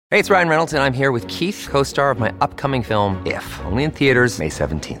Hey, it's Ryan Reynolds, and I'm here with Keith, co-star of my upcoming film, If, only in theaters May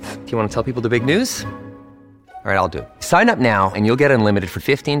 17th. Do you want to tell people the big news? All right, I'll do it. Sign up now and you'll get unlimited for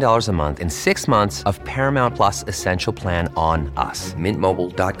 $15 a month and 6 months of Paramount Plus Essential Plan on us.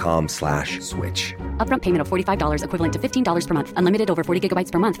 MintMobile.com/switch. Upfront payment of $45 equivalent to $15 per month. Unlimited over 40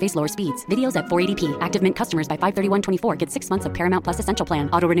 gigabytes per month. Face lower speeds. Videos at 480p. Active Mint customers by 531.24 get 6 months of Paramount Plus Essential Plan.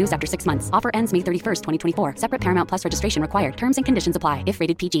 Auto renews after 6 months. Offer ends May 31st, 2024. Separate Paramount Plus registration required. Terms and conditions apply if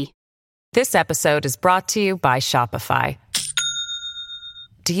rated PG. This episode is brought to you by Shopify.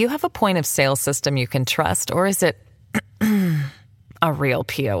 Do you have a point of sale system you can trust, or is it a real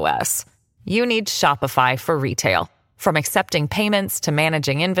POS? You need Shopify for retail. From accepting payments to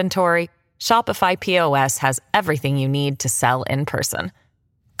managing inventory, Shopify POS has everything you need to sell in person.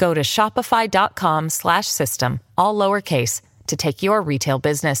 Go to shopify.com/system, all lowercase, to take your retail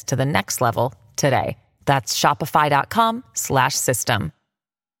business to the next level today. That's shopify.com/system.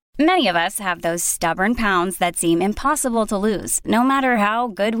 Many of us have those stubborn pounds that seem impossible to lose, no matter how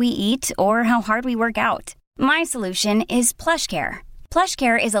good we eat or how hard we work out. My solution is PlushCare.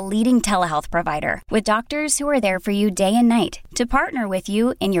 PlushCare is a leading telehealth provider with doctors who are there for you day and night to partner with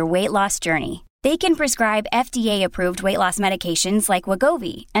you in your weight loss journey. They can prescribe FDA-approved weight loss medications like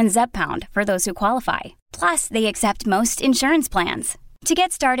Wegovy and Zepbound for those who qualify. Plus, they accept most insurance plans. To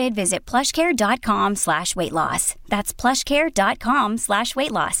get started, visit plushcare.com/weightloss. That's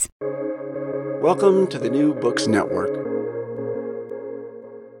plushcare.com/weightloss. Welcome to the New Books Network.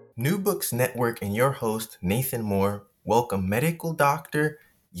 New Books Network and your host, Nathan Moore, welcome medical doctor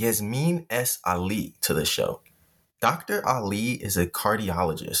Yasmin S. Ali to the show. Dr. Ali is a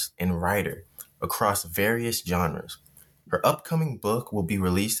cardiologist and writer across various genres. Her upcoming book will be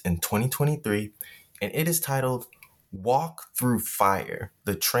released in 2023, and it is titled Walk Through Fire,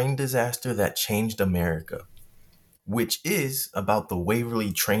 the Train Disaster That Changed America, which is about the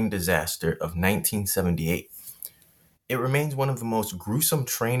Waverly train disaster of 1978. It remains one of the most gruesome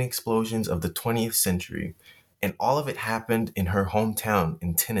train explosions of the 20th century, and all of it happened in her hometown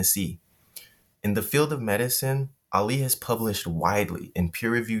in Tennessee. In the field of medicine, Ali has published widely in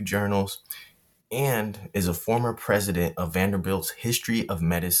peer-reviewed journals and is a former president of Vanderbilt's History of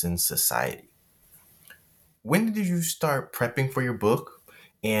Medicine Society. When did you start prepping for your book,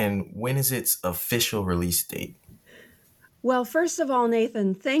 and when is its official release date? Well, first of all,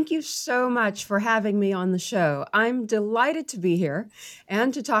 Nathan, thank you so much for having me on the show. I'm delighted to be here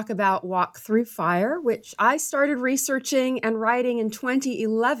and to talk about Walk Through Fire, which I started researching and writing in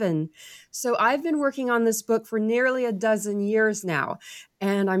 2011. So I've been working on this book for nearly a dozen years now,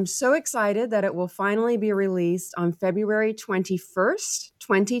 and I'm so excited that it will finally be released on February 21st,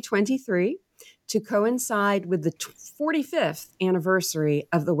 2023. To coincide with the 45th anniversary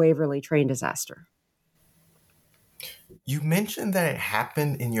of the Waverly train disaster. You mentioned that it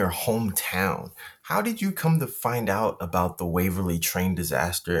happened in your hometown. How did you come to find out about the Waverly train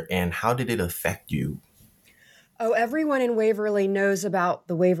disaster, and how did it affect you? Oh, everyone in Waverly knows about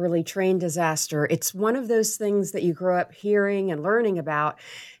the Waverly train disaster. It's one of those things that you grow up hearing and learning about.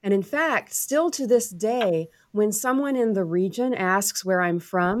 And in fact, still to this day, when someone in the region asks where I'm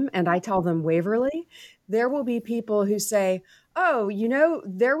from and I tell them Waverly, there will be people who say, oh, you know,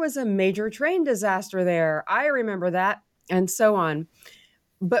 there was a major train disaster there. I remember that, and so on.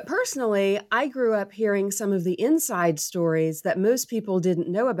 But personally, I grew up hearing some of the inside stories that most people didn't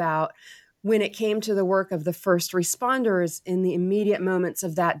know about when it came to the work of the first responders in the immediate moments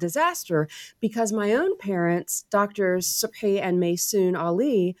of that disaster, because my own parents, Drs. Subhi and Maysoon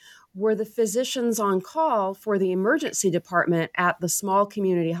Ali, were the physicians on call for the emergency department at the small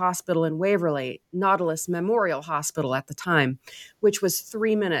community hospital in Waverly, Nautilus Memorial Hospital at the time, which was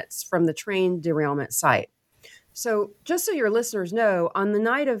 3 minutes from the train derailment site. So just so your listeners know, on the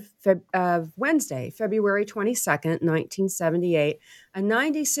night of Wednesday, February 22nd, 1978, a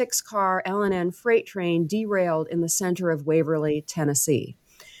 96-car L&N freight train derailed in the center of Waverly, Tennessee.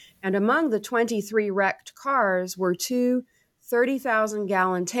 And among the 23 wrecked cars were two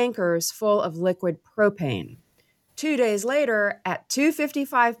 30,000-gallon tankers full of liquid propane. 2 days later, at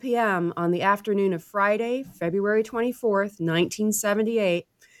 2:55 p.m. on the afternoon of Friday, February 24th, 1978,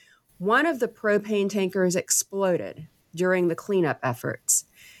 one of the propane tankers exploded during the cleanup efforts,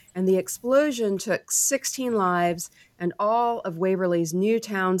 and the explosion took 16 lives and all of Waverly's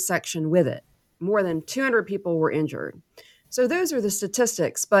Newtown section with it. More than 200 people were injured. So those are the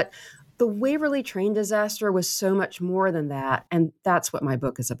statistics, but the Waverly train disaster was so much more than that, and that's what my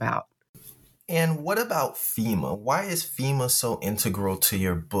book is about. And what about FEMA? Why is FEMA so integral to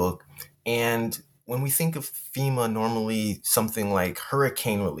your book? And when we think of FEMA, normally something like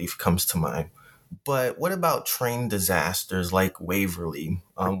hurricane relief comes to mind. But what about train disasters like Waverly?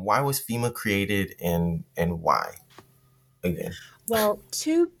 Why was FEMA created and why? Again. Well,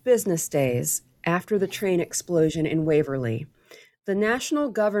 2 business days after the train explosion in Waverly, the National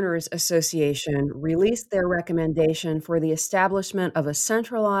Governors Association released their recommendation for the establishment of a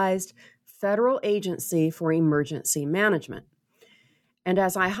centralized federal agency for emergency management. And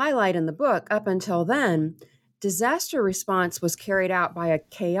as I highlight in the book, up until then, disaster response was carried out by a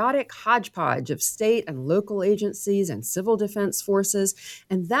chaotic hodgepodge of state and local agencies and civil defense forces,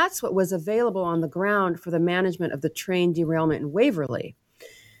 and that's what was available on the ground for the management of the train derailment in Waverly.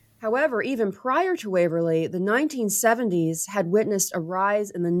 However, even prior to Waverly, the 1970s had witnessed a rise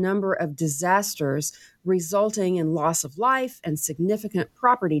in the number of disasters resulting in loss of life and significant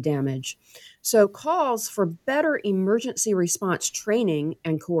property damage. So calls for better emergency response training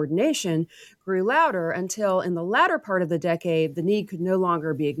and coordination grew louder until in the latter part of the decade, the need could no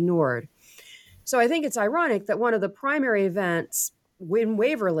longer be ignored. So I think it's ironic that one of the primary events in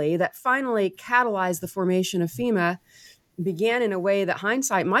Waverly that finally catalyzed the formation of FEMA began in a way that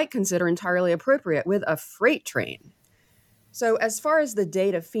hindsight might consider entirely appropriate, with a freight train. So as far as the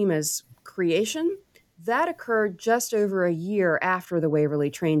date of FEMA's creation, that occurred just over a year after the Waverly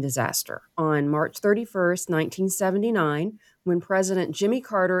train disaster, on March 31st, 1979, when President Jimmy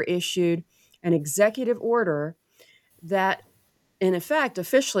Carter issued an executive order that, in effect,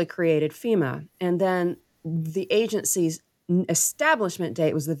 officially created FEMA. And then the agency's establishment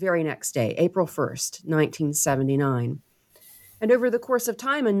date was the very next day, April 1st, 1979. And over the course of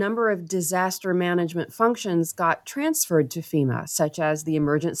time, a number of disaster management functions got transferred to FEMA, such as the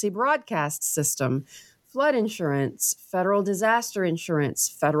emergency broadcast system, flood insurance, federal disaster insurance,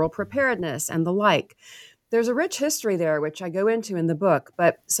 federal preparedness, and the like. There's a rich history there, which I go into in the book,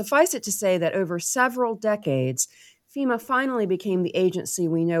 but suffice it to say that over several decades, FEMA finally became the agency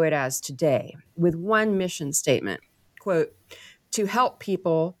we know it as today, with one mission statement, quote, to help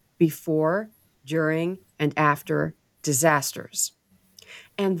people before, during, and after disasters.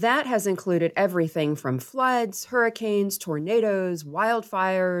 And that has included everything from floods, hurricanes, tornadoes,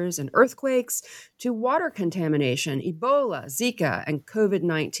 wildfires, and earthquakes to water contamination, Ebola, Zika, and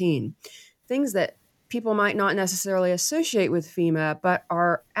COVID-19. Things that people might not necessarily associate with FEMA, but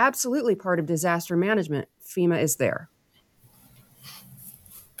are absolutely part of disaster management. FEMA is there.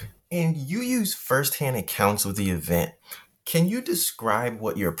 And you use firsthand accounts of the event. Can you describe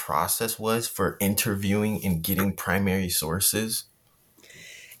what your process was for interviewing and getting primary sources?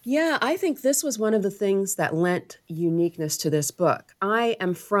 Yeah, I think this was one of the things that lent uniqueness to this book. I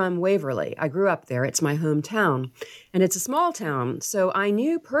am from Waverly. I grew up there. It's my hometown. And it's a small town. So I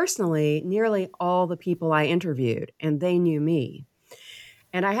knew personally nearly all the people I interviewed, and they knew me.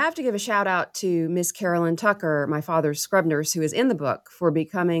 And I have to give a shout out to Miss Carolyn Tucker, my father's scrub nurse, who is in the book, for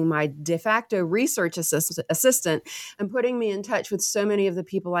becoming my de facto research assistant and putting me in touch with so many of the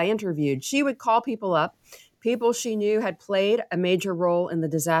people I interviewed. She would call people up, people she knew had played a major role in the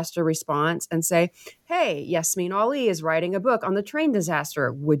disaster response, and say, hey, Yasmin Ali is writing a book on the train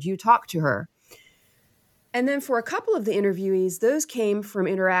disaster. Would you talk to her? And then for a couple of the interviewees, those came from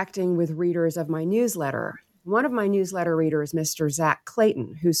interacting with readers of my newsletter. One of my newsletter readers, Mr. Zach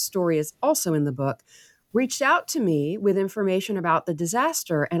Clayton, whose story is also in the book, reached out to me with information about the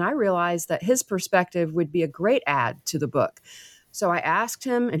disaster, and I realized that his perspective would be a great add to the book. So I asked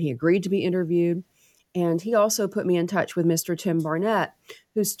him, and he agreed to be interviewed. And he also put me in touch with Mr. Tim Barnett,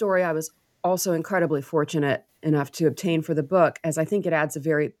 whose story I was also incredibly fortunate enough to obtain for the book, as I think it adds a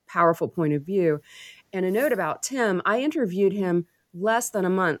very powerful point of view. And a note about Tim, I interviewed him less than a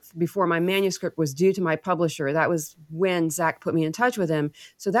month before my manuscript was due to my publisher. That was when Zach put me in touch with him.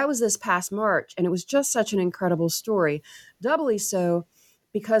 So that was this past March, and it was just such an incredible story. Doubly so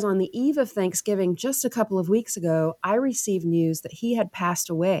because on the eve of Thanksgiving, just a couple of weeks ago, I received news that he had passed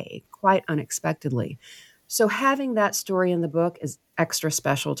away quite unexpectedly. So having that story in the book is extra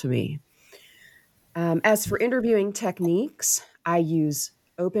special to me. As for interviewing techniques, I use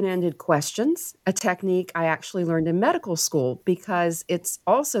open-ended questions, a technique I actually learned in medical school because it's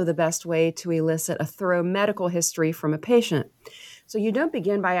also the best way to elicit a thorough medical history from a patient. So you don't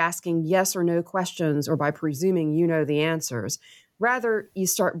begin by asking yes or no questions or by presuming you know the answers. Rather, you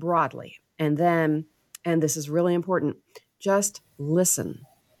start broadly and then, and this is really important, just listen.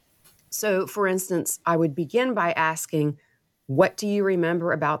 So for instance, I would begin by asking, what do you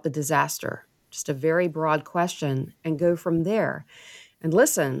remember about the disaster? Just a very broad question, and go from there. And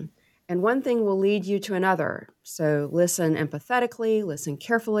listen, and one thing will lead you to another. So listen empathetically, listen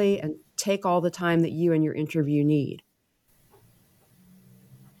carefully, and take all the time that you and your interview need.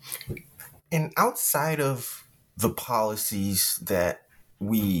 And outside of the policies that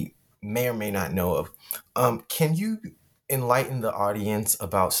we may or may not know of. Can you enlighten the audience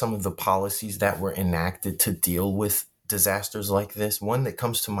about some of the policies that were enacted to deal with disasters like this? One that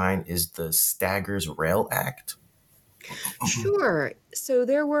comes to mind is the Staggers Rail Act. Sure. So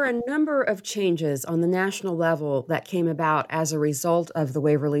there were a number of changes on the national level that came about as a result of the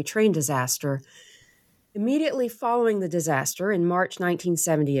Waverly train disaster. Immediately following the disaster in March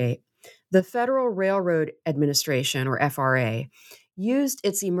 1978, the Federal Railroad Administration, or FRA, used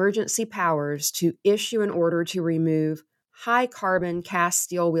its emergency powers to issue an order to remove high carbon cast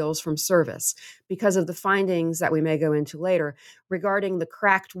steel wheels from service because of the findings that we may go into later regarding the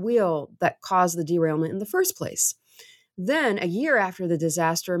cracked wheel that caused the derailment in the first place. Then, a year after the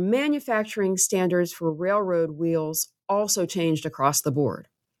disaster, manufacturing standards for railroad wheels also changed across the board.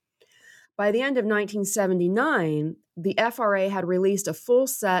 By the end of 1979, the FRA had released a full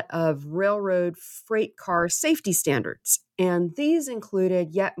set of railroad freight car safety standards, and these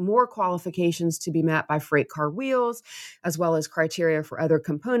included yet more qualifications to be met by freight car wheels, as well as criteria for other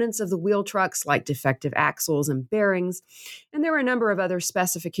components of the wheel trucks like defective axles and bearings. And there were a number of other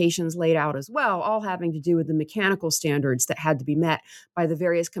specifications laid out as well, all having to do with the mechanical standards that had to be met by the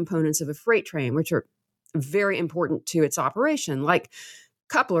various components of a freight train, which are very important to its operation, like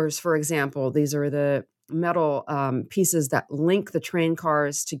couplers, for example. These are the metal pieces that link the train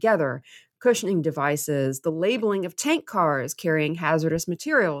cars together, cushioning devices, the labeling of tank cars carrying hazardous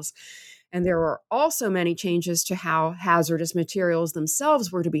materials. And there were also many changes to how hazardous materials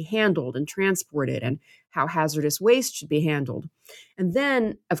themselves were to be handled and transported, and how hazardous waste should be handled. And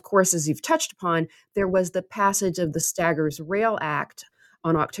then, of course, as you've touched upon, there was the passage of the Staggers Rail Act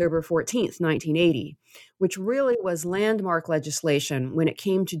on October 14th, 1980, which really was landmark legislation when it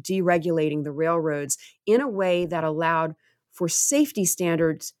came to deregulating the railroads in a way that allowed for safety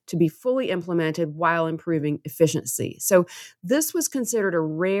standards to be fully implemented while improving efficiency. So this was considered a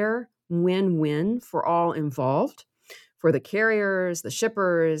rare win-win for all involved, for the carriers, the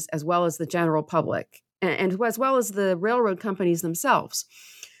shippers, as well as the general public, and as well as the railroad companies themselves.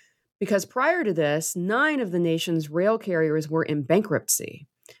 Because prior to this, 9 of the nation's rail carriers were in bankruptcy,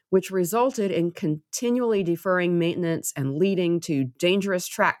 which resulted in continually deferring maintenance and leading to dangerous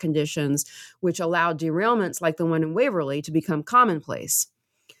track conditions, which allowed derailments like the one in Waverly to become commonplace.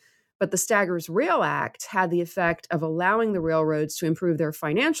 But the Staggers Rail Act had the effect of allowing the railroads to improve their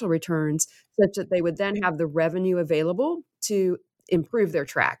financial returns such that they would then have the revenue available to improve their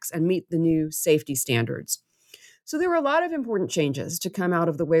tracks and meet the new safety standards. So there were a lot of important changes to come out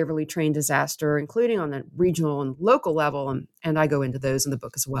of the Waverly train disaster, including on the regional and local level, and I go into those in the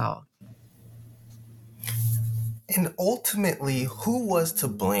book as well. And ultimately, who was to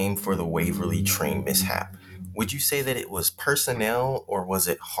blame for the Waverly train mishap? Would you say that it was personnel or was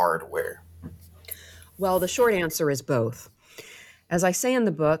it hardware? Well, the short answer is both. As I say in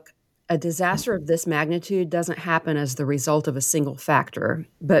the book, a disaster of this magnitude doesn't happen as the result of a single factor,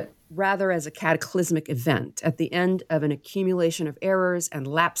 but rather as a cataclysmic event at the end of an accumulation of errors and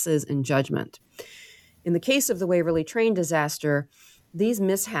lapses in judgment. In the case of the Waverly train disaster, these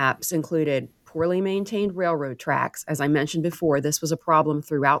mishaps included poorly maintained railroad tracks. As I mentioned before, this was a problem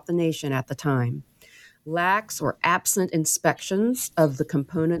throughout the nation at the time. Lax or absent inspections of the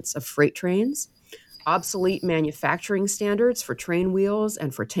components of freight trains, obsolete manufacturing standards for train wheels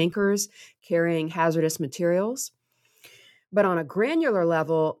and for tankers carrying hazardous materials. But on a granular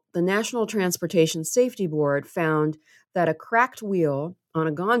level, the National Transportation Safety Board found that a cracked wheel on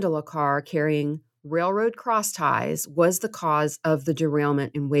a gondola car carrying railroad cross ties was the cause of the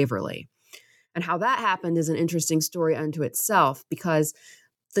derailment in Waverly. And how that happened is an interesting story unto itself, because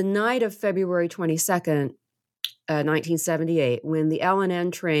the night of February 22nd, 1978, when the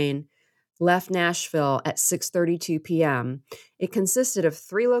L&N train left Nashville at 6:32 p.m., it consisted of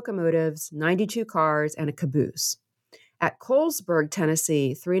 3 locomotives, 92 cars, and a caboose. At Colesburg,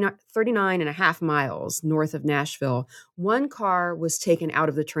 Tennessee, 39 and a half miles north of Nashville, 1 car was taken out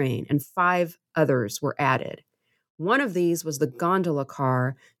of the train and 5 others were added. One of these was the gondola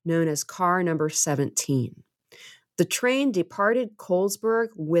car known as car number 17. The train departed Colesburg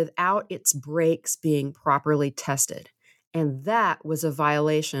without its brakes being properly tested, and that was a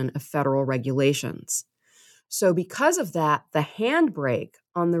violation of federal regulations. So because of that, the handbrake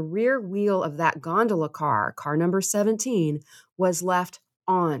on the rear wheel of that gondola car, car number 17, was left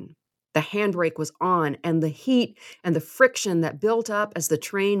on. The handbrake was on, and the heat and the friction that built up as the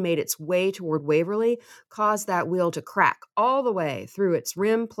train made its way toward Waverly caused that wheel to crack all the way through its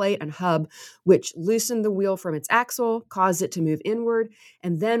rim, plate, and hub, which loosened the wheel from its axle, caused it to move inward.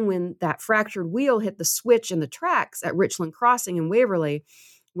 And then when that fractured wheel hit the switch in the tracks at Richland Crossing in Waverly,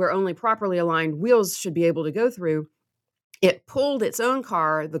 where only properly aligned wheels should be able to go through, It pulled its own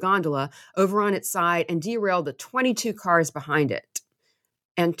car, the gondola, over on its side and derailed the 22 cars behind it.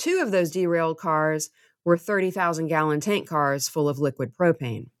 And 2 of those derailed cars were 30,000-gallon tank cars full of liquid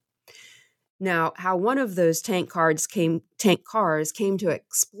propane. Now, how one of those tank cars came to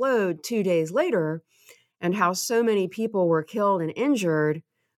explode 2 days later, and how so many people were killed and injured,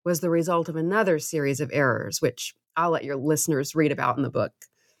 was the result of another series of errors, which I'll let your listeners read about in the book.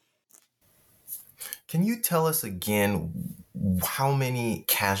 Can you tell us again how many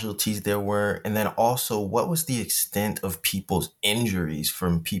casualties there were? And then also, what was the extent of people's injuries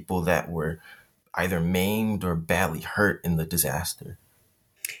from people that were either maimed or badly hurt in the disaster?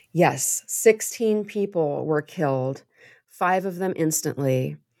 Yes, 16 people were killed, 5 of them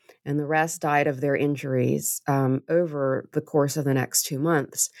instantly, and the rest died of their injuries over the course of the next 2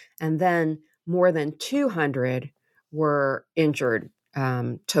 months. And then more than 200 were injured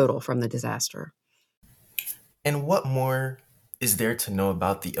total from the disaster. And what more is there to know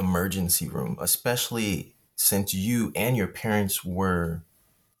about the emergency room, especially since you and your parents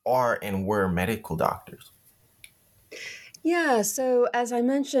are medical doctors? Yeah, so as I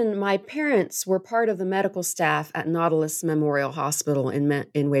mentioned, my parents were part of the medical staff at Nautilus Memorial Hospital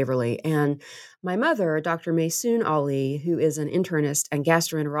in Waverly. And my mother, Dr. Maysoon Ali, who is an internist and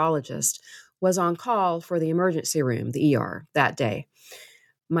gastroenterologist, was on call for the emergency room, the ER, that day.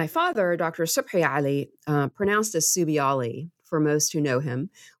 My father, Dr. Subhi Ali, pronounced as Subi Ali for most who know him,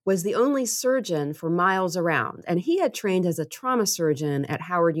 was the only surgeon for miles around, and he had trained as a trauma surgeon at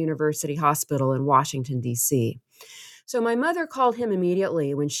Howard University Hospital in Washington, D.C. So my mother called him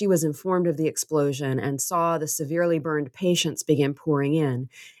immediately when she was informed of the explosion and saw the severely burned patients begin pouring in.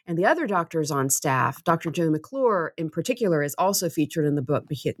 And the other doctors on staff, Dr. Joe McClure in particular, is also featured in the book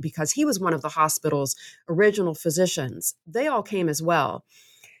because he was one of the hospital's original physicians. They all came as well.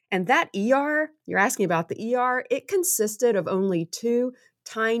 And that ER, you're asking about the ER, it consisted of only 2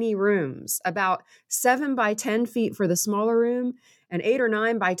 tiny rooms, about 7 by 10 feet for the smaller room and 8 or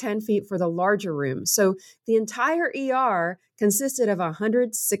 9 by 10 feet for the larger room. So the entire ER consisted of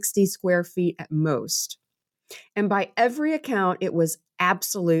 160 square feet at most. And by every account, it was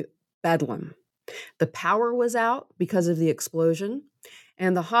absolute bedlam. The power was out because of the explosion,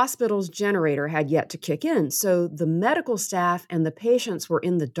 and the hospital's generator had yet to kick in. So the medical staff and the patients were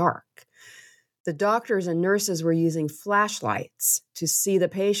in the dark. The doctors and nurses were using flashlights to see the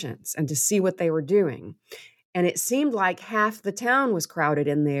patients and to see what they were doing. And it seemed like half the town was crowded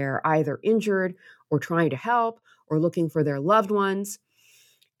in there, either injured or trying to help or looking for their loved ones.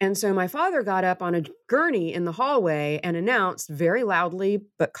 And so my father got up on a gurney in the hallway and announced very loudly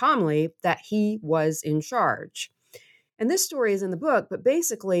but calmly that he was in charge. And this story is in the book, but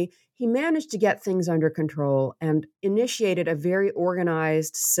basically he managed to get things under control and initiated a very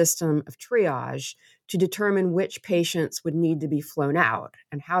organized system of triage to determine which patients would need to be flown out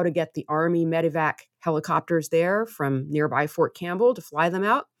and how to get the Army Medevac helicopters there from nearby Fort Campbell to fly them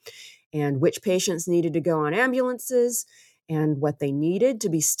out, and which patients needed to go on ambulances and what they needed to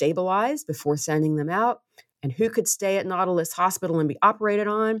be stabilized before sending them out, and who could stay at Nautilus Hospital and be operated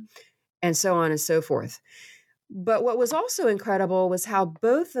on, and so on and so forth. But what was also incredible was how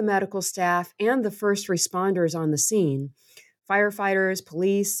both the medical staff and the first responders on the scene, firefighters,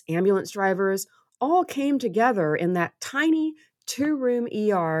 police, ambulance drivers, all came together in that tiny 2-room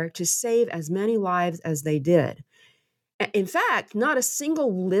ER to save as many lives as they did. In fact, not a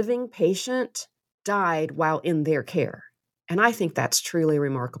single living patient died while in their care. And I think that's truly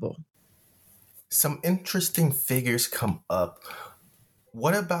remarkable. Some interesting figures come up.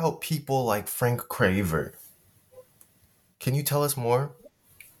 What about people like Frank Craver? Can you tell us more?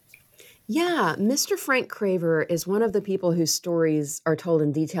 Yeah, Mr. Frank Craver is one of the people whose stories are told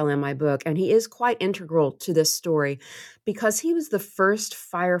in detail in my book, and he is quite integral to this story because he was the first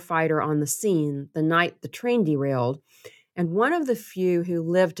firefighter on the scene the night the train derailed, and one of the few who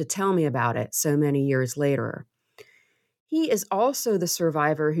lived to tell me about it so many years later. He is also the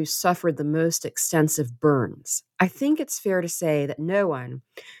survivor who suffered the most extensive burns. I think it's fair to say that no one,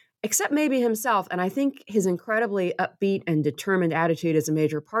 except maybe himself, and I think his incredibly upbeat and determined attitude is a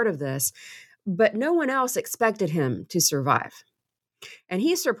major part of this, but no one else expected him to survive. And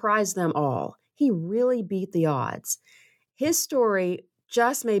he surprised them all. He really beat the odds. His story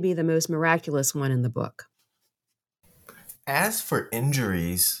just may be the most miraculous one in the book. As for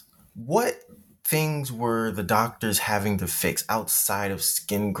injuries, what things were the doctors having to fix outside of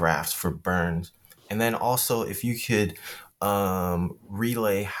skin grafts for burns? And then also, if you could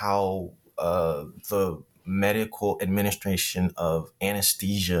relay how the medical administration of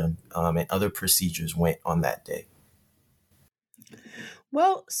anesthesia and other procedures went on that day.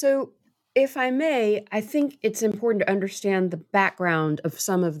 Well, so If I may, I think it's important to understand the background of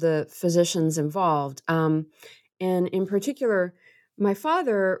some of the physicians involved. And in particular, my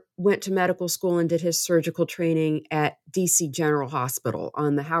father went to medical school and did his surgical training at DC General Hospital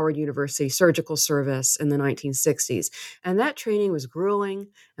on the Howard University Surgical Service in the 1960s. And that training was grueling,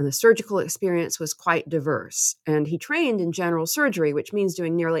 and the surgical experience was quite diverse. And he trained in general surgery, which means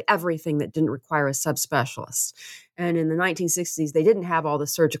doing nearly everything that didn't require a subspecialist. And in the 1960s, they didn't have all the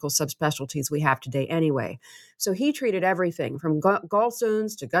surgical subspecialties we have today anyway. So he treated everything from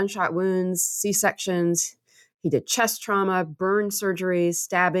gallstones to gunshot wounds, C-sections. He did chest trauma, burn surgeries,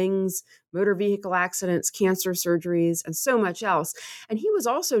 stabbings, motor vehicle accidents, cancer surgeries, and so much else. And he was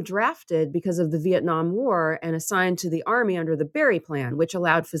also drafted because of the Vietnam War and assigned to the Army under the Berry Plan, which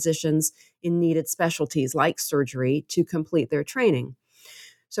allowed physicians in needed specialties like surgery to complete their training.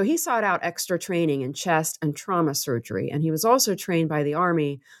 So he sought out extra training in chest and trauma surgery, and he was also trained by the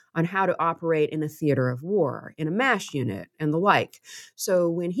Army on how to operate in a theater of war, in a MASH unit, and the like. So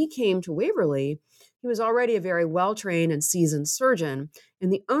when he came to Waverly, he was already a very well-trained and seasoned surgeon,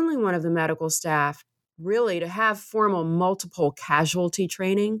 and the only one of the medical staff really to have formal multiple casualty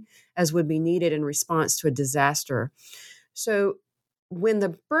training as would be needed in response to a disaster. So when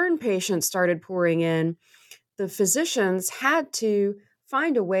the burn patients started pouring in, the physicians had to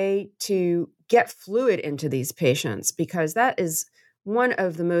find a way to get fluid into these patients because that is one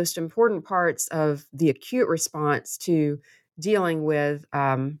of the most important parts of the acute response to dealing with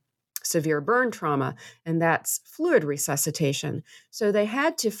severe burn trauma, and that's fluid resuscitation. So they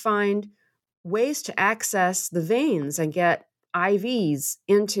had to find ways to access the veins and get IVs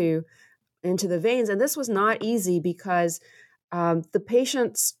into the veins. And this was not easy because the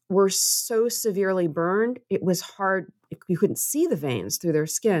patients were so severely burned, it was hard. You couldn't see the veins through their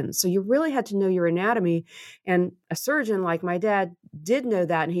skin. So you really had to know your anatomy. And a surgeon like my dad did know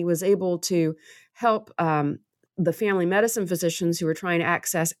that, and he was able to help the family medicine physicians who were trying to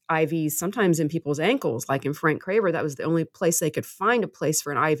access IVs, sometimes in people's ankles, like in Frank Craver. That was the only place they could find a place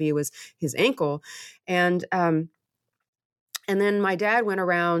for an IV was his ankle. And then my dad went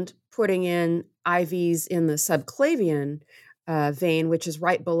around putting in IVs in the subclavian vein, which is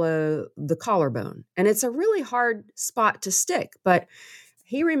right below the collarbone. And it's a really hard spot to stick. But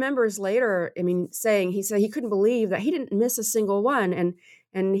he remembers later, he said he couldn't believe that he didn't miss a single one.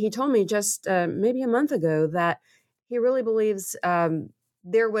 And he told me just maybe a month ago that he really believes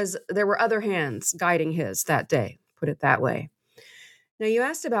there were other hands guiding his that day, put it that way. Now, you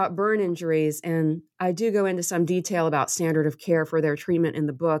asked about burn injuries, and I do go into some detail about standard of care for their treatment in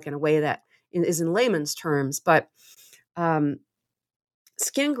the book in a way that is in layman's terms, but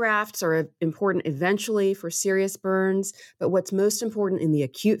skin grafts are important eventually for serious burns, but what's most important in the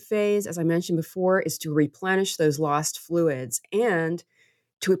acute phase, as I mentioned before, is to replenish those lost fluids and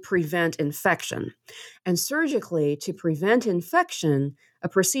to prevent infection. And surgically, to prevent infection, a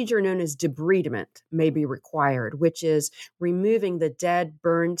procedure known as debridement may be required, which is removing the dead,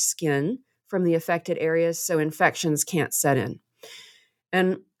 burned skin from the affected areas so infections can't set in.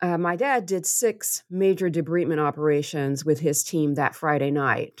 And my dad did 6 major debridement operations with his team that Friday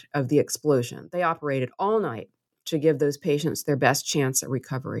night of the explosion. They operated all night to give those patients their best chance at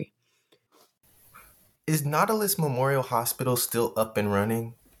recovery. Is Nautilus Memorial Hospital still up and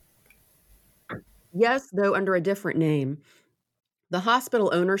running? Yes, though under a different name. The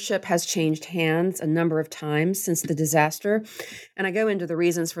hospital ownership has changed hands a number of times since the disaster, and I go into the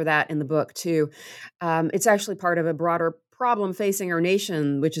reasons for that in the book, too. It's actually part of a broader problem facing our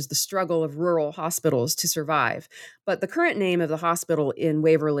nation, which is the struggle of rural hospitals to survive. But the current name of the hospital in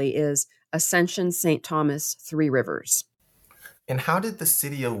Waverly is Ascension St. Thomas Three Rivers. And how did the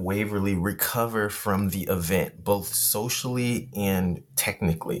city of Waverly recover from the event, both socially and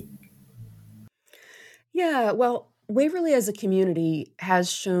technically? Yeah, well, Waverly as a community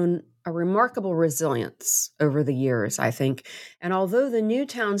has shown a remarkable resilience over the years, I think. And although the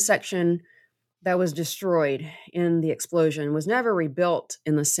Newtown section that was destroyed in the explosion was never rebuilt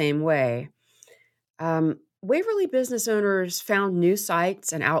in the same way, Waverly business owners found new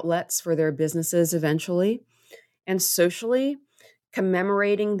sites and outlets for their businesses eventually. And socially,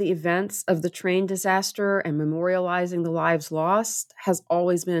 commemorating the events of the train disaster and memorializing the lives lost has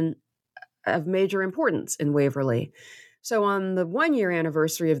always been of major importance in Waverly. So on the 1-year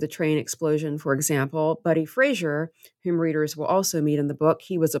anniversary of the train explosion, for example, Buddy Frazier, whom readers will also meet in the book,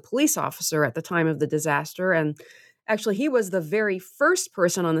 he was a police officer at the time of the disaster. And actually, he was the very first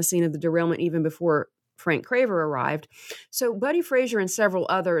person on the scene of the derailment even before Frank Craver arrived. So Buddy Frazier and several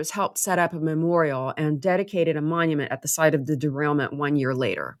others helped set up a memorial and dedicated a monument at the site of the derailment 1 year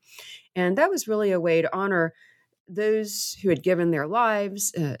later. And that was really a way to honor those who had given their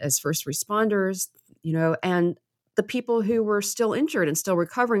lives as first responders, and the people who were still injured and still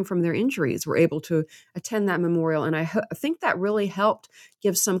recovering from their injuries were able to attend that memorial. And I think that really helped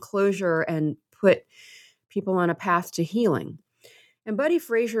give some closure and put people on a path to healing. And Buddy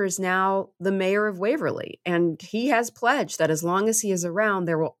Frazier is now the mayor of Waverly, and he has pledged that as long as he is around,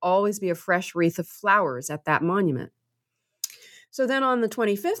 there will always be a fresh wreath of flowers at that monument. So then on the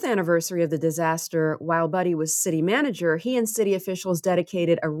 25th anniversary of the disaster, while Buddy was city manager, he and city officials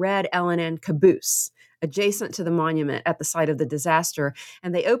dedicated a red L&N caboose adjacent to the monument at the site of the disaster,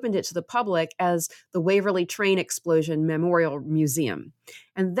 and they opened it to the public as the Waverly Train Explosion Memorial Museum.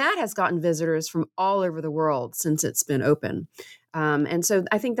 And that has gotten visitors from all over the world since it's been open. And so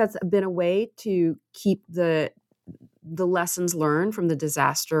I think that's been a way to keep the lessons learned from the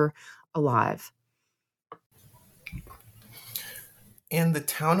disaster alive. And the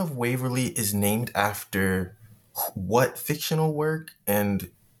town of Waverly is named after what fictional work? And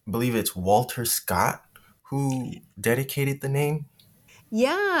I believe it's Walter Scott who dedicated the name.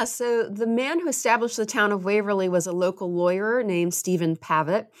 Yeah, so the man who established the town of Waverly was a local lawyer named Stephen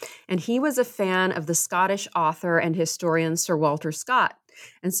Pavitt, and he was a fan of the Scottish author and historian Sir Walter Scott.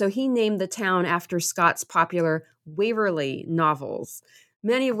 And so he named the town after Scott's popular Waverly novels,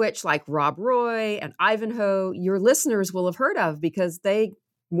 many of which, like Rob Roy and Ivanhoe, your listeners will have heard of because they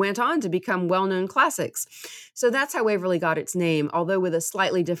went on to become well-known classics. So that's how Waverly got its name, although with a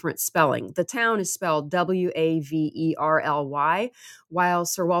slightly different spelling. The town is spelled W-A-V-E-R-L-Y, while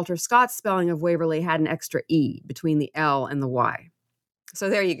Sir Walter Scott's spelling of Waverly had an extra E between the L and the Y. So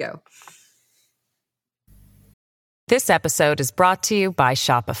there you go. This episode is brought to you by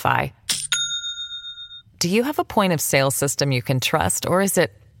Shopify. Do you have a point of sale system you can trust, or is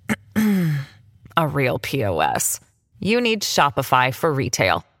it a real POS? You need Shopify for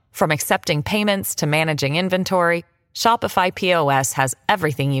retail. From accepting payments to managing inventory, Shopify POS has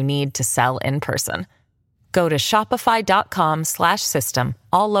everything you need to sell in person. Go to shopify.com/system,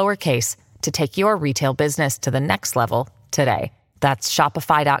 all lowercase, to take your retail business to the next level today. That's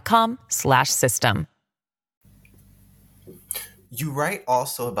shopify.com/system. You write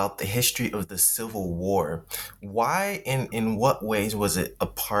also about the history of the Civil War. Why and in what ways was it a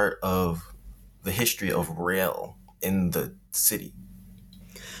part of the history of rail in the city?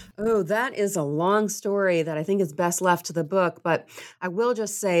 Oh, that is a long story that I think is best left to the book, but I will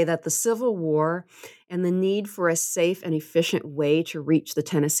just say that the Civil War and the need for a safe and efficient way to reach the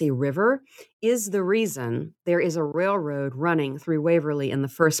Tennessee River is the reason there is a railroad running through Waverly in the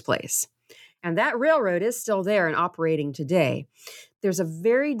first place. And that railroad is still there and operating today. There's a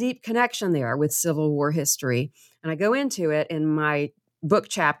very deep connection there with Civil War history, and I go into it in my book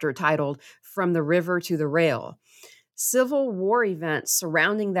chapter titled From the River to the Rail. Civil War events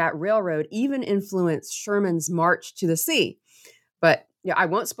surrounding that railroad even influenced Sherman's march to the sea. But yeah, I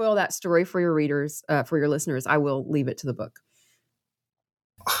won't spoil that story for your readers, for your listeners. I will leave it to the book.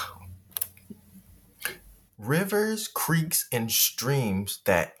 Rivers, creeks, and streams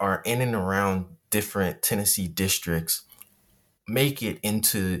that are in and around different Tennessee districts make it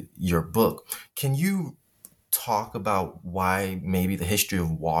into your book. Can you talk about why maybe the history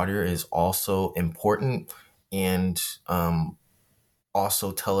of water is also important, and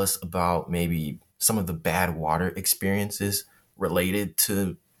also tell us about maybe some of the bad water experiences related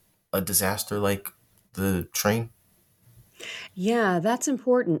to a disaster like the train? Yeah, that's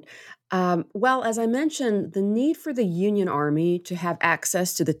important. Well, as I mentioned, the need for the Union Army to have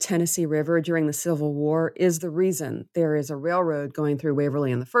access to the Tennessee River during the Civil War is the reason there is a railroad going through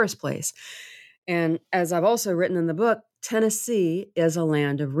Waverly in the first place. And as I've also written in the book, Tennessee is a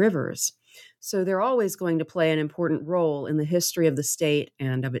land of rivers. So they're always going to play an important role in the history of the state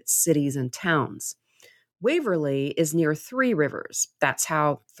and of its cities and towns. Waverly is near Three Rivers. That's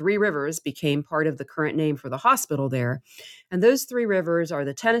how Three Rivers became part of the current name for the hospital there. And those three rivers are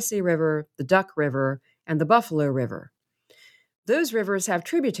the Tennessee River, the Duck River, and the Buffalo River. Those rivers have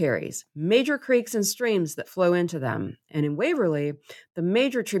tributaries, major creeks and streams that flow into them. And in Waverly, the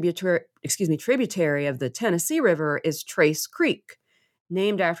major tributary of the Tennessee River is Trace Creek,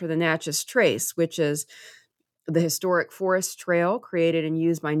 named after the Natchez Trace, which is the historic forest trail created and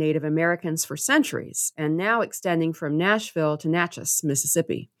used by Native Americans for centuries, and now extending from Nashville to Natchez,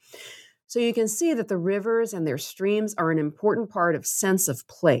 Mississippi. So you can see that the rivers and their streams are an important part of sense of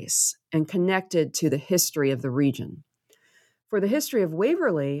place and connected to the history of the region. For the history of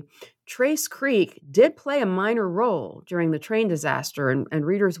Waverly, Trace Creek did play a minor role during the train disaster, and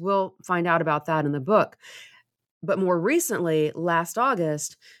readers will find out about that in the book. But more recently, last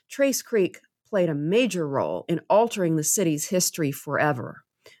August, Trace Creek played a major role in altering the city's history forever.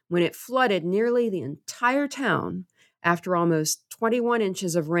 when it flooded nearly the entire town after almost 21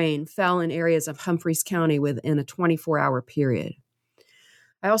 inches of rain fell in areas of Humphreys County within a 24-hour period.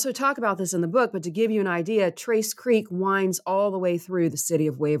 I also talk about this in the book, but to give you an idea, Trace Creek winds all the way through the city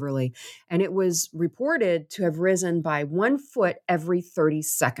of Waverly, and it was reported to have risen by 1 foot every 30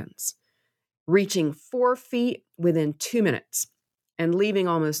 seconds, reaching 4 feet within 2 minutes, and leaving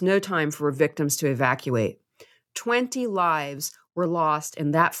almost no time for victims to evacuate. 20 lives were lost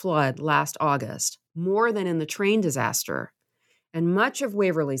in that flood last August, more than in the train disaster. And much of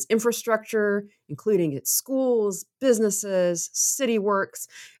Waverly's infrastructure, including its schools, businesses, city works,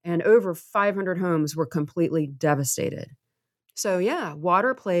 and over 500 homes were completely devastated. So yeah,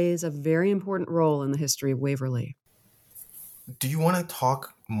 water plays a very important role in the history of Waverly. Do you want to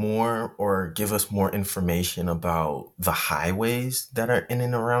talk more or give us more information about the highways that are in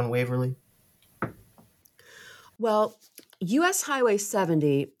and around Waverly? Well, U.S. Highway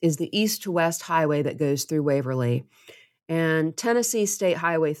 70 is the east to west highway that goes through Waverly. And Tennessee State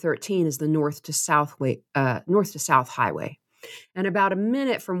Highway 13 is the north to south highway. And about a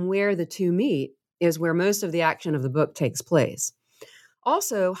minute from where the two meet is where most of the action of the book takes place.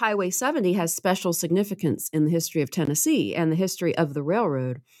 Also, Highway 70 has special significance in the history of Tennessee and the history of the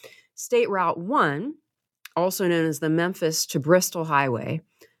railroad. State Route 1, also known as the Memphis to Bristol Highway,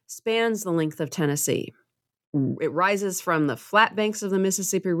 spans the length of Tennessee. It rises from the flat banks of the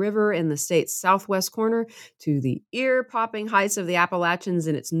Mississippi River in the state's southwest corner to the ear-popping heights of the Appalachians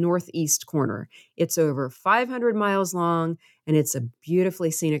in its northeast corner. It's over 500 miles long, and it's a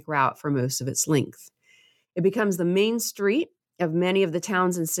beautifully scenic route for most of its length. It becomes the main street of many of the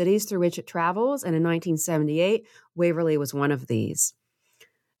towns and cities through which it travels, and in 1978, Waverly was one of these.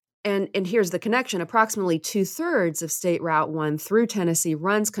 And here's the connection. Approximately 2/3 of State Route 1 through Tennessee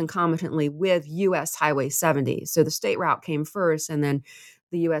runs concomitantly with U.S. Highway 70. So the state route came first, and then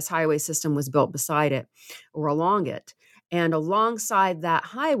the U.S. highway system was built beside it or along it. And alongside that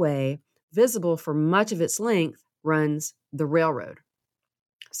highway, visible for much of its length, runs the railroad.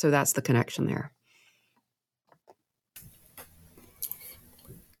 So that's the connection there.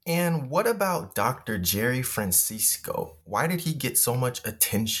 And what about Dr. Jerry Francisco? Why did he get so much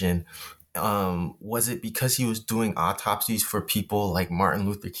attention? Was it because he was doing autopsies for people like Martin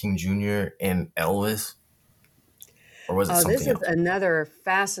Luther King Jr. and Elvis? Or was it something This is else? another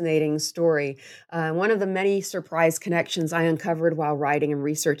fascinating story. One of the many surprise connections I uncovered while writing and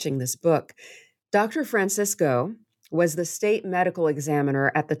researching this book. Dr. Francisco was the state medical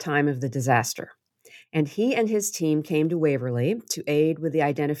examiner at the time of the disaster. And he and his team came to Waverly to aid with the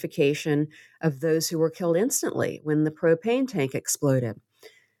identification of those who were killed instantly when the propane tank exploded.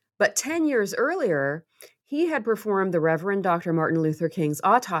 But 10 years earlier, he had performed the Reverend Dr. Martin Luther King's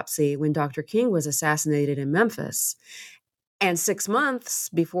autopsy when Dr. King was assassinated in Memphis. And 6 months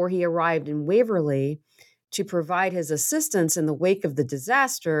before he arrived in Waverly to provide his assistance in the wake of the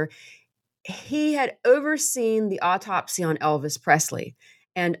disaster, he had overseen the autopsy on Elvis Presley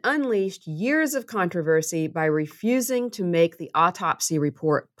and unleashed years of controversy by refusing to make the autopsy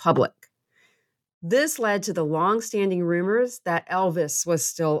report public. This led to the long-standing rumors that Elvis was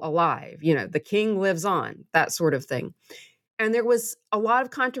still alive. You know, the king lives on, that sort of thing. And there was a lot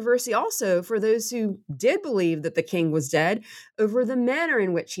of controversy also for those who did believe that the king was dead over the manner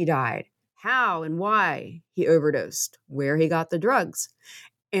in which he died, how and why he overdosed, where he got the drugs.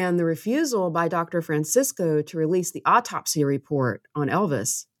 And the refusal by Dr. Francisco to release the autopsy report on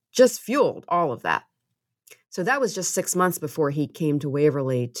Elvis just fueled all of that. So that was just 6 months before he came to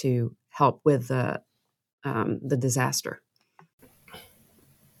Waverly to help with the disaster.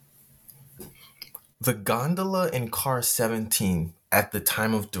 The gondola in car 17 at the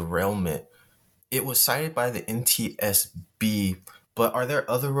time of derailment, it was cited by the NTSB, but are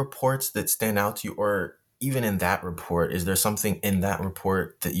there other reports that stand out to you, or even in that report, is there something in that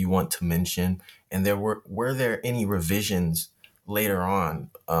report that you want to mention? And were there any revisions later on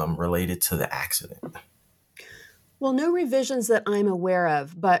related to the accident? Well, no revisions that I'm aware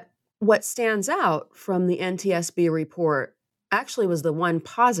of, but what stands out from the NTSB report actually was the one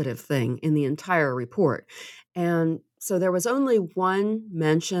positive thing in the entire report. And so there was only one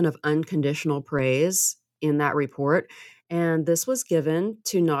mention of unconditional praise in that report, and this was given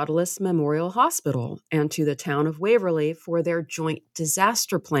to Nautilus Memorial Hospital and to the town of Waverly for their joint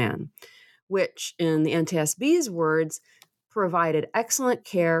disaster plan, which, in the NTSB's words, provided excellent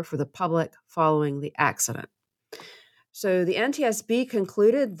care for the public following the accident. So the NTSB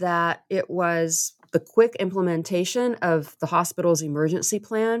concluded that it was the quick implementation of the hospital's emergency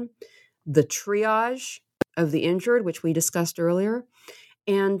plan, the triage of the injured, which we discussed earlier,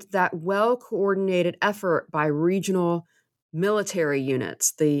 and that well-coordinated effort by regional military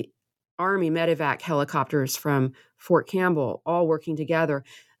units, the Army medevac helicopters from Fort Campbell, all working together.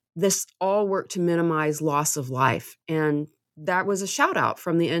 This all worked to minimize loss of life. And that was a shout out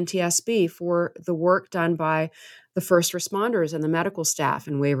from the NTSB for the work done by the first responders and the medical staff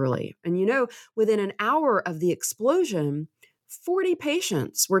in Waverly. And within an hour of the explosion, 40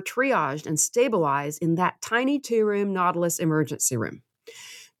 patients were triaged and stabilized in that tiny 2-room Nautilus emergency room.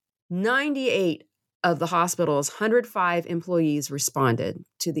 98 of the hospital's 105 employees responded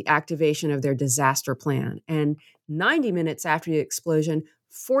to the activation of their disaster plan. And 90 minutes after the explosion,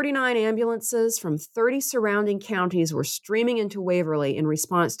 49 ambulances from 30 surrounding counties were streaming into Waverly in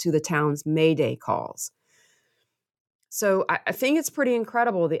response to the town's Mayday calls. So I think it's pretty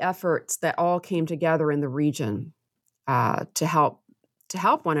incredible, the efforts that all came together in the region to help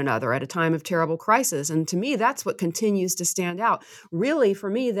one another at a time of terrible crisis. And to me, that's what continues to stand out. Really, for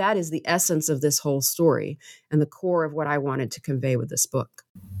me, that is the essence of this whole story and the core of what I wanted to convey with this book.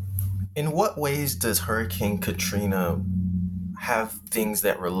 In what ways does Hurricane Katrina have things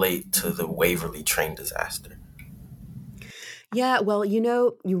that relate to the Waverly train disaster? Yeah, well,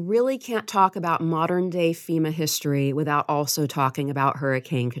 you really can't talk about modern day FEMA history without also talking about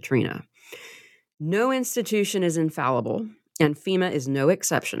Hurricane Katrina. No institution is infallible, and FEMA is no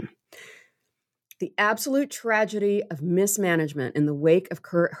exception. The absolute tragedy of mismanagement in the wake of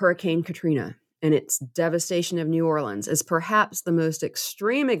Hurricane Katrina and its devastation of New Orleans is perhaps the most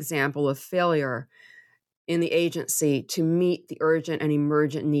extreme example of failure in the agency to meet the urgent and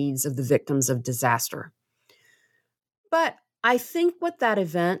emergent needs of the victims of disaster. But I think what that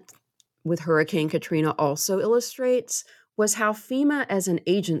event with Hurricane Katrina also illustrates was how FEMA as an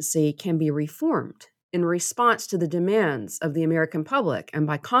agency can be reformed in response to the demands of the American public and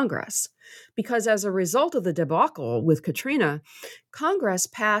by Congress. Because as a result of the debacle with Katrina, Congress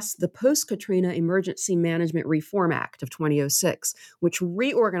passed the Post-Katrina Emergency Management Reform Act of 2006, which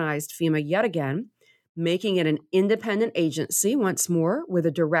reorganized FEMA yet again, making it an independent agency once more with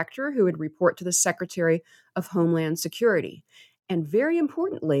a director who would report to the Secretary of Homeland Security. And very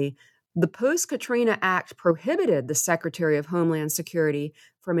importantly, the Post-Katrina Act prohibited the Secretary of Homeland Security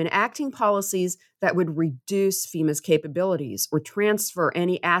from enacting policies that would reduce FEMA's capabilities or transfer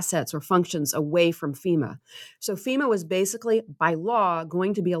any assets or functions away from FEMA. So FEMA was basically, by law,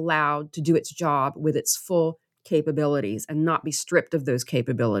 going to be allowed to do its job with its full capabilities and not be stripped of those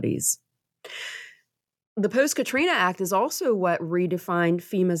capabilities. The Post-Katrina Act is also what redefined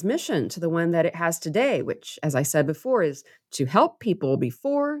FEMA's mission to the one that it has today, which, as I said before, is to help people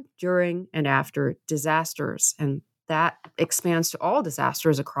before, during, and after disasters. And that expands to all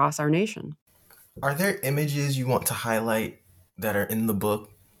disasters across our nation. Are there images you want to highlight that are in the book?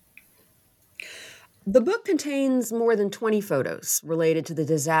 The book contains more than 20 photos related to the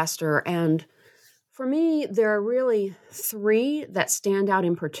disaster, and for me, there are really 3 that stand out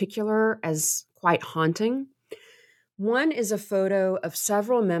in particular as quite haunting. One is a photo of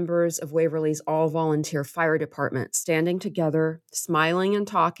several members of Waverly's all-volunteer fire department standing together, smiling and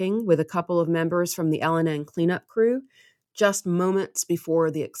talking with a couple of members from the L&N cleanup crew just moments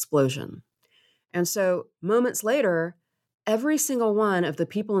before the explosion. And so moments later, every single one of the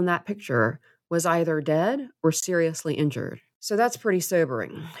people in that picture was either dead or seriously injured. So that's pretty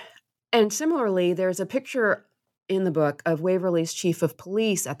sobering. And similarly, there's a picture in the book of Waverly's chief of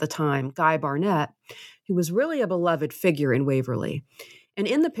police at the time, Guy Barnett, who was really a beloved figure in Waverly. And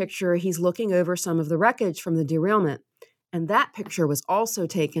in the picture, he's looking over some of the wreckage from the derailment. And that picture was also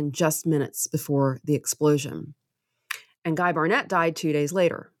taken just minutes before the explosion. And Guy Barnett died 2 days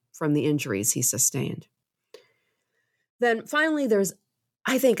later from the injuries he sustained. Then finally, there's,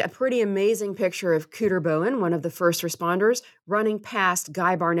 I think, a pretty amazing picture of Cooter Bowen, one of the first responders, running past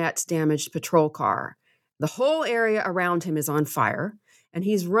Guy Barnett's damaged patrol car. The whole area around him is on fire, and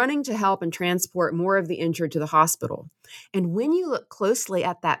he's running to help and transport more of the injured to the hospital. And when you look closely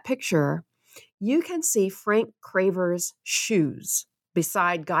at that picture, you can see Frank Craver's shoes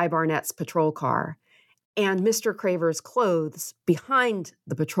beside Guy Barnett's patrol car and Mr. Craver's clothes behind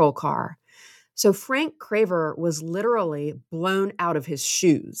the patrol car. So Frank Craver was literally blown out of his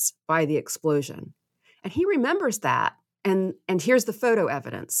shoes by the explosion. And he remembers that. And here's the photo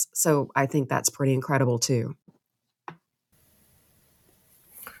evidence. So I think that's pretty incredible too.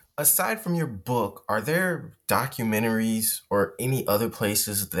 Aside from your book, are there documentaries or any other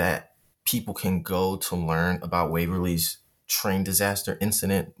places that people can go to learn about Waverly's train disaster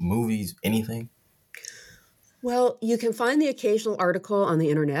incident, movies, anything? Well, you can find the occasional article on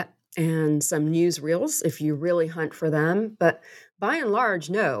the internet and some newsreels if you really hunt for them. But by and large,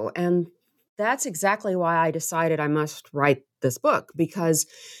 no. And that's exactly why I decided I must write this book, because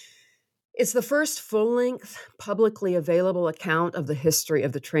It's the first full-length, publicly available account of the history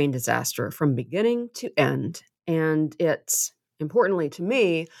of the train disaster from beginning to end. And it's, importantly to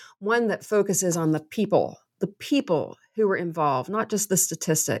me, one that focuses on the people who were involved, not just the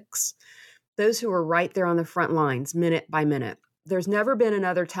statistics, those who were right there on the front lines, minute by minute. There's never been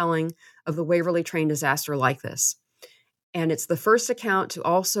another telling of the Waverly train disaster like this. And it's the first account to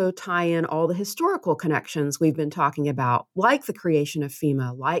also tie in all the historical connections we've been talking about, like the creation of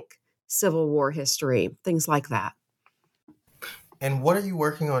FEMA, like Civil War history, things like that. And what are you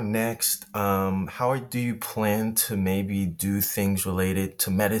working on next? How do you plan to maybe do things related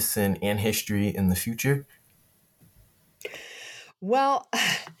to medicine and history in the future? Well,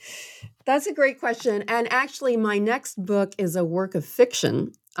 that's a great question. And actually, my next book is a work of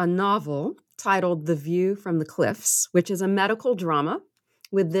fiction, a novel titled The View from the Cliffs, which is a medical drama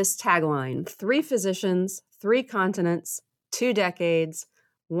with this tagline: 3 physicians, 3 continents, 2 decades,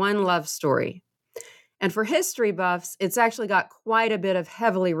 1 love story. And for history buffs, it's actually got quite a bit of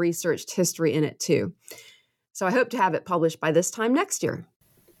heavily researched history in it, too. So I hope to have it published by this time next year.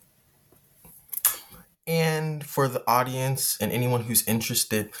 And for the audience and anyone who's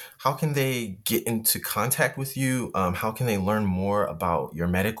interested, how can they get into contact with you? How can they learn more about your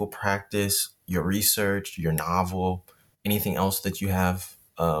medical practice, your research, your novel, anything else that you have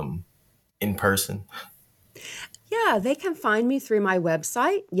in person? Yeah, they can find me through my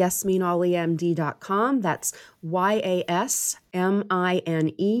website, yasminaliMD.com. That's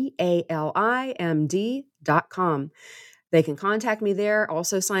YASMINEALIMD.com. They can contact me there,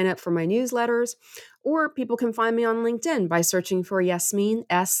 also sign up for my newsletters, or people can find me on LinkedIn by searching for Yasmin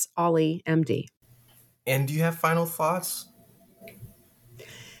S. Ali, MD. And do you have final thoughts?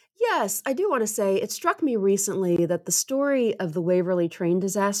 Yes, I do want to say it struck me recently that the story of the Waverly train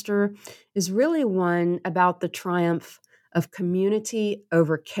disaster is really one about the triumph of community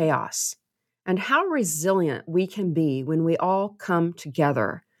over chaos and how resilient we can be when we all come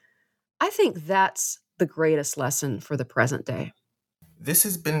together. I think that's the greatest lesson for the present day. This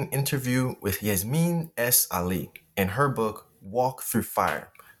has been an interview with Yasmin S. Ali and her book, Walk Through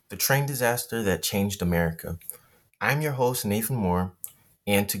Fire, The Train Disaster That Changed America. I'm your host, Nathan Moore,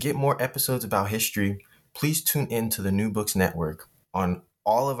 and to get more episodes about history, please tune in to the New Books Network on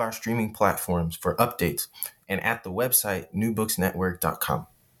all of our streaming platforms for updates and at the website newbooksnetwork.com.